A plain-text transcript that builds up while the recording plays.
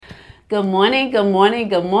Good morning, good morning,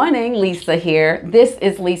 good morning. Lisa here. This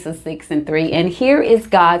is Lisa 6 and 3, and here is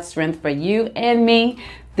God's strength for you and me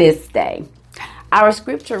this day. Our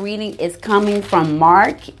scripture reading is coming from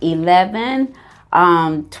Mark 11,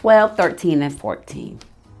 12, 13, and 14.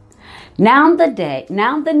 Now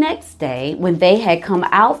the next day, when they had come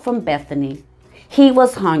out from Bethany, he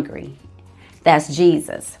was hungry. That's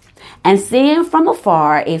Jesus. And seeing from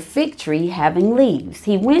afar a fig tree having leaves,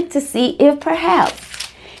 he went to see if perhaps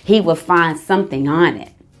he would find something on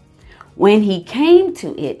it. When he came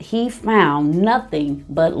to it, he found nothing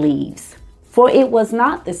but leaves, for it was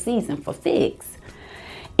not the season for figs.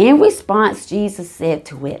 In response, Jesus said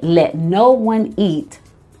to it, "Let no one eat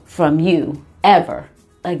from you ever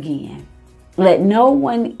again." Let no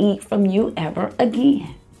one eat from you ever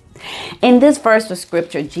again. In this verse of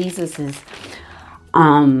scripture, Jesus is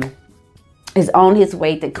on his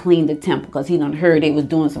way to clean the temple because he done heard they was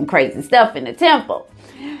doing some crazy stuff in the temple.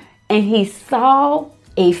 And he saw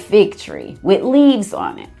a fig tree with leaves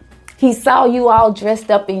on it. He saw you all dressed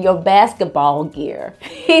up in your basketball gear.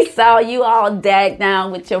 He saw you all dagged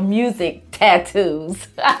down with your music tattoos.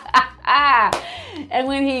 And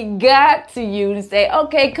when he got to you to say,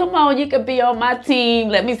 okay, come on, you can be on my team.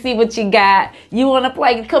 Let me see what you got. You want to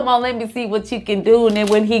play? Come on, let me see what you can do. And then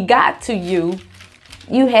when he got to you,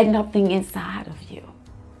 you had nothing inside of you.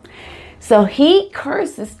 So he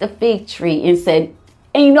curses the fig tree and said,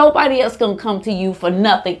 ain't nobody else going to come to you for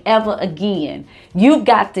nothing ever again. You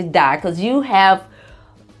got to die because you have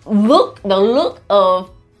the look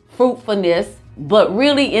of fruitfulness, but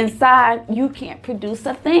really inside you can't produce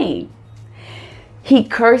a thing. He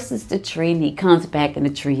curses the tree and he comes back and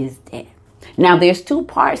the tree is dead. Now there's two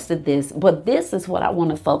parts to this, but this is what I want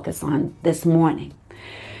to focus on this morning.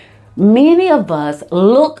 Many of us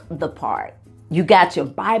look the part. You got your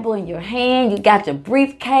Bible in your hand, you got your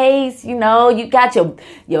briefcase, you got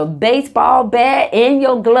your baseball bat in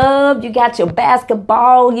your glove, you got your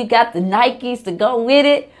basketball, you got the Nikes to go with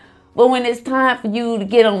it. But when it's time for you to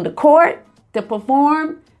get on the court to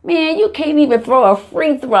perform, man, you can't even throw a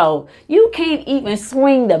free throw. You can't even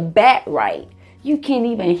swing the bat right. You can't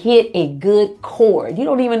even hit a good chord. You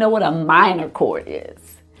don't even know what a minor chord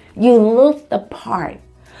is. You look the part,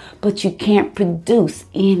 but you can't produce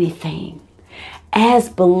anything. As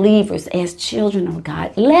believers, as children of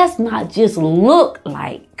God, let's not just look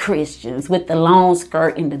like Christians with the long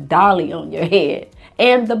skirt and the dolly on your head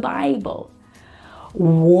and the Bible.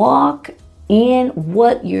 Walk in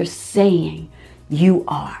what you're saying you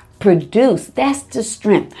are. Produce. That's the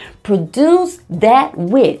strength. Produce that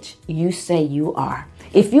which you say you are.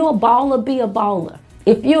 If you're a baller, be a baller.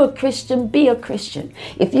 If you're a Christian, be a Christian.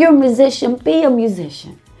 If you're a musician, be a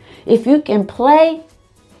musician. If you can play,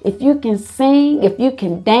 if you can sing, if you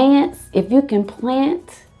can dance, if you can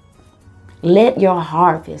plant, let your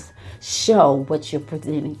harvest show what you're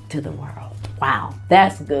presenting to the world. Wow,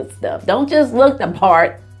 that's good stuff. Don't just look the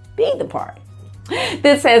part, be the part.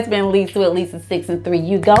 This has been Lisa with Lisa 6 and 3.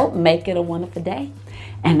 You go, make it a wonderful day,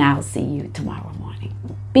 and I'll see you tomorrow morning.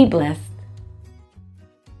 Be blessed.